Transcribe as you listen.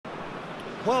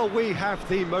Well, we have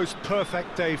the most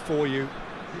perfect day for you.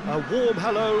 A warm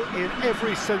hello in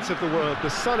every sense of the word.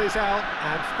 The sun is out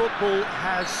and football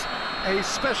has a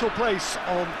special place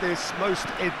on this most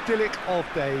idyllic of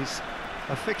days.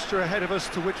 A fixture ahead of us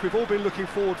to which we've all been looking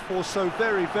forward for so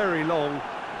very, very long,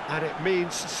 and it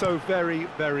means so very,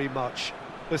 very much.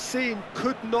 The scene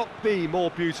could not be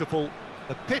more beautiful.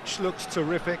 The pitch looks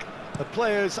terrific, the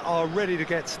players are ready to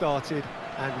get started,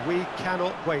 and we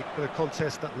cannot wait for the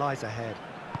contest that lies ahead.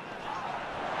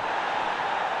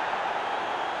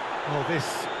 Well,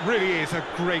 this really is a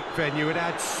great venue. It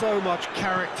adds so much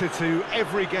character to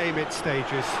every game it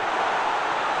stages.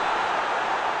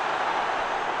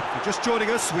 If you're just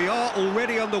joining us, we are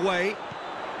already underway.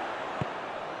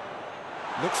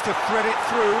 Looks to thread it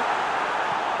through.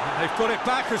 And they've got it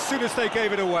back as soon as they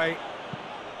gave it away.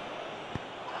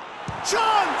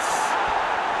 Chance!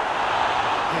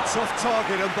 It's off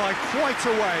target and by quite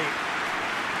a way.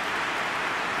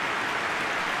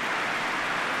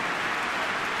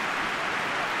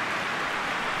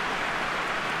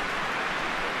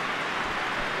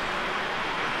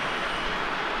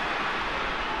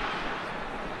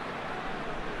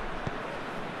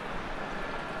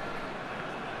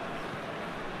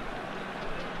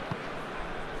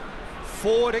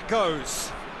 Forward it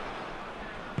goes.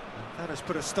 That has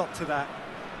put a stop to that.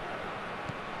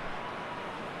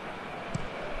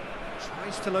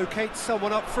 Tries to locate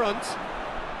someone up front.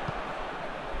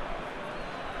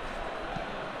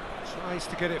 Tries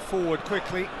to get it forward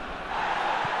quickly.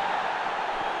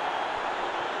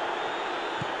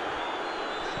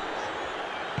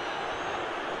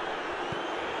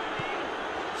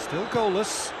 Still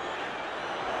goalless.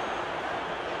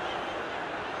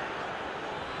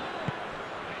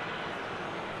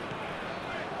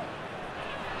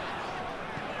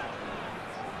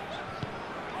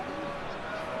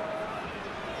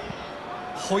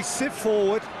 Hoists it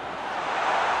forward,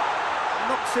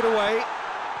 knocks it away.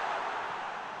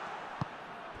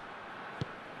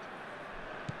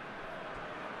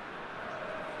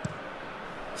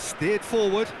 Steered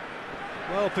forward,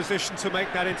 well positioned to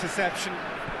make that interception.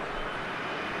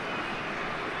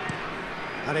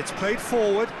 And it's played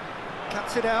forward,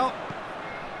 cuts it out.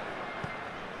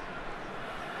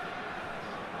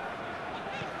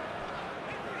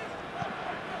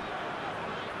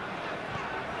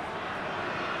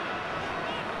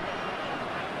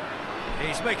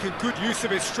 He's making good use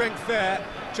of his strength there,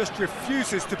 just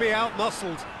refuses to be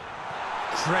out-muscled.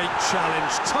 Great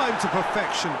challenge, time to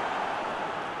perfection.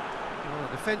 Well,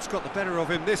 the defence got the better of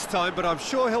him this time, but I'm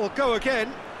sure he'll go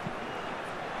again.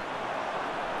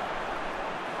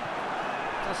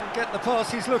 Doesn't get the pass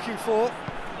he's looking for.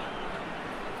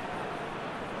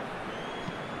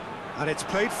 And it's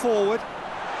played forward.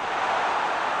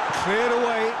 Cleared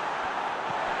away.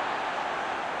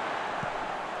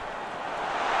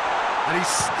 And he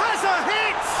has a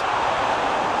hit!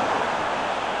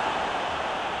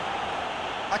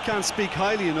 I can't speak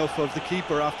highly enough of the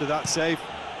keeper after that save.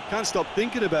 Can't stop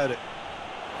thinking about it.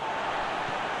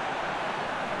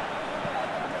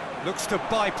 Looks to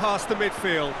bypass the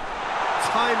midfield.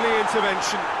 Timely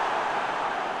intervention.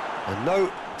 And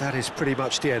no, that is pretty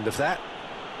much the end of that.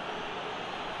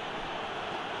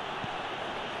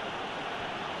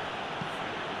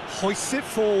 Hoists it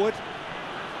forward.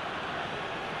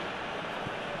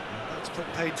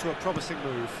 Put paid to a promising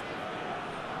move.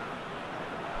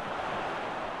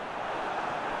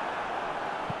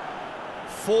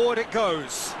 Forward it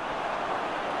goes.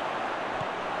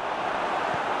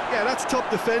 Yeah, that's top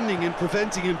defending and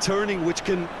preventing him turning, which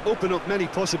can open up many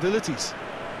possibilities.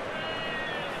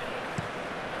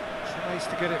 Tries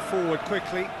to get it forward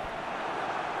quickly.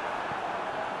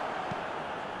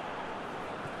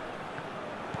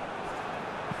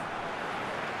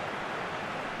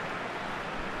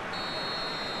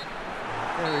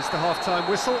 There is the half-time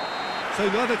whistle. So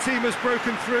neither team has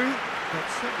broken through, but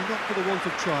certainly not for the want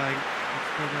of trying.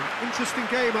 It's been an interesting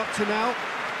game up to now,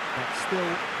 but still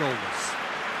goalless.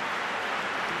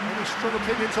 Any strong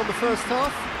opinions on the first half?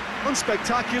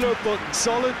 Unspectacular, but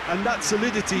solid, and that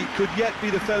solidity could yet be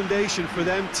the foundation for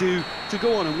them to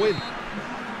go on and win.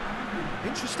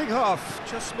 Interesting half,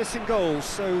 just missing goals,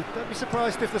 so don't be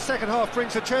surprised if the second half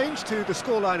brings a change to the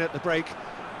scoreline at the break,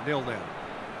 0-0.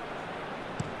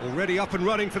 Already up and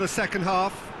running for the second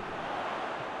half.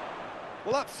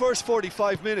 Well, that first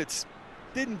 45 minutes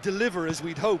didn't deliver as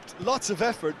we'd hoped. Lots of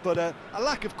effort, but a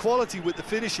lack of quality with the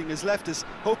finishing has left us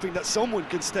hoping that someone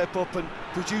can step up and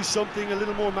produce something a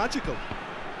little more magical.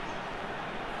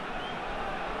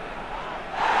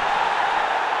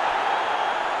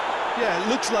 Yeah, it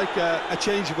looks like a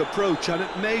change of approach, and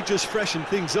it may just freshen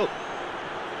things up.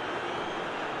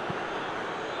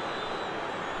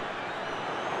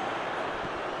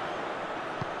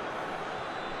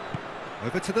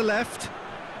 Over to the left.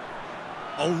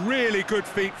 Oh, really good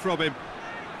feet from him.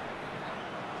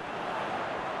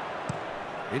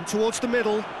 In towards the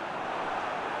middle.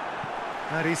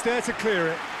 And he's there to clear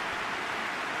it.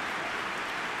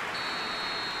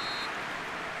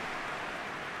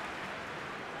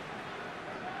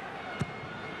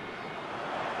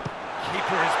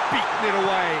 Keeper has beaten it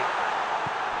away.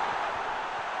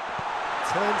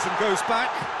 Turns and goes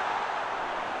back.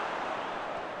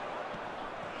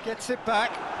 Gets it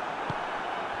back.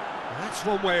 That's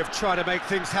one way of trying to make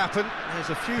things happen. There's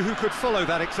a few who could follow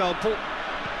that example.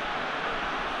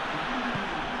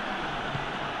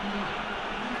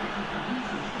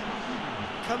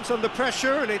 Comes under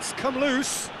pressure and it's come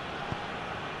loose.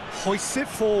 Hoists it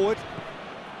forward.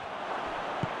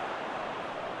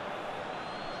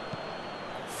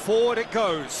 Forward it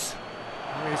goes.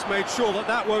 He's made sure that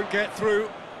that won't get through.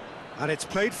 And it's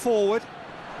played forward.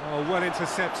 Oh, well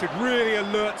intercepted, really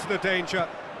alert to the danger.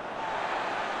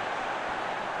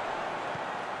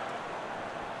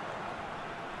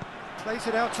 Plays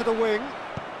it out to the wing.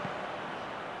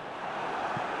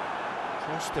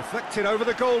 Cross deflected over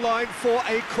the goal line for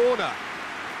a corner.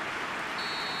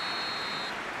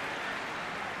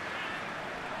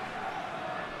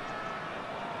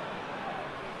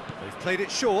 They've played it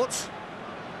short.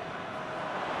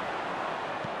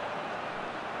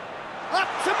 Up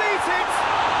to meet it!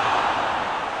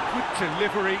 Good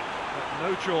delivery, but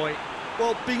no joy.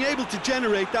 Well, being able to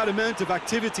generate that amount of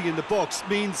activity in the box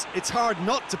means it's hard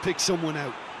not to pick someone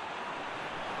out.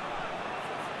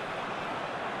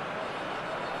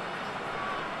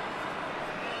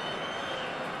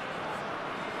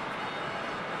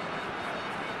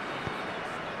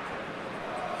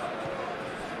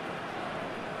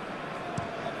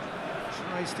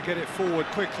 Tries to get it forward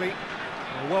quickly.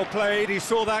 Well played, he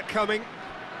saw that coming.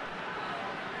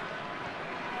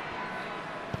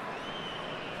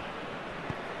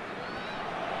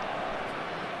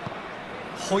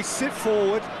 Hoists it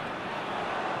forward.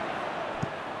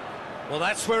 Well,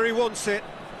 that's where he wants it.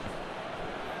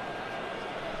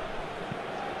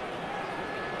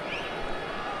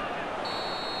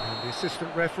 And the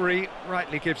assistant referee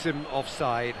rightly gives him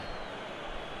offside.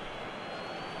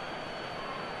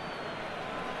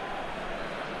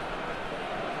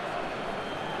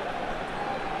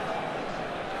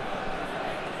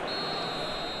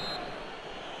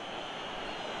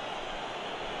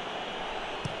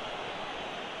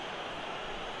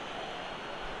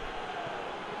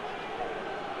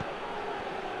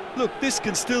 Look, this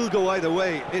can still go either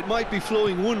way. It might be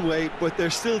flowing one way, but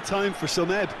there's still time for some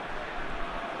ebb.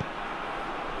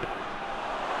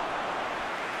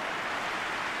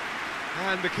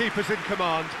 And the keeper's in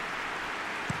command.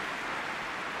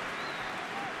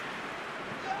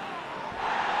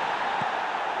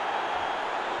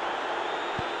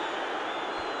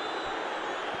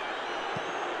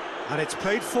 And it's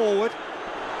played forward.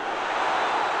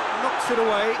 Knocks it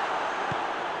away.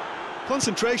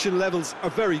 Concentration levels are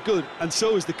very good, and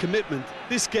so is the commitment.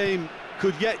 This game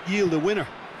could yet yield a winner.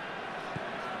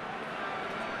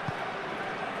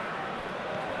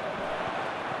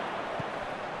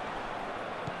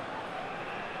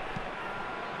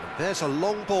 There's a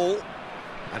long ball,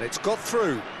 and it's got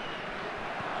through.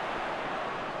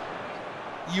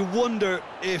 You wonder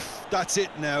if that's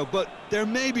it now, but there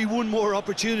may be one more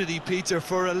opportunity, Peter,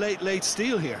 for a late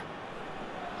steal here.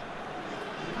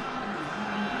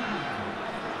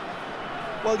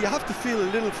 Well, you have to feel a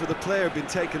little for the player being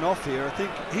taken off here. I think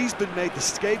he's been made the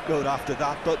scapegoat after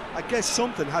that, but I guess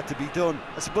something had to be done.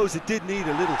 I suppose it did need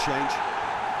a little change.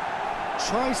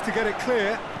 Tries to get it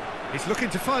clear. He's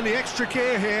looking to find the extra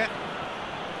gear here.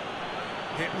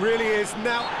 It really is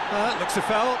now. Looks a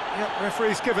foul. Yep,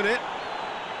 referee's given it.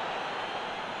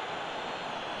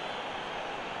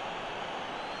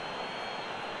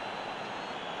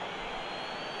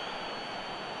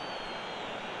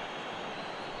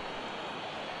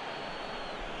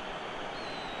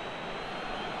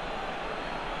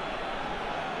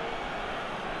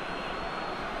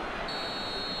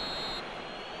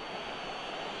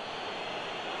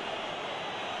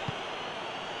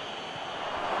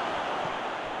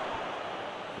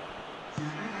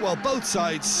 Well, both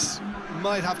sides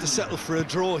might have to settle for a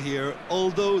draw here,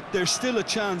 although there's still a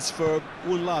chance for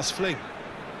one last fling.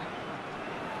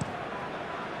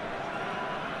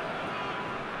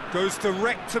 Goes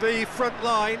direct to the front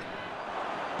line.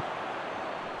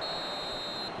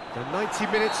 The 90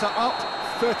 minutes are up,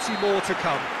 30 more to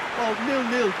come. Well,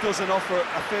 0-0 doesn't offer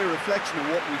a fair reflection of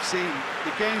what we've seen.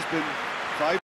 The game's been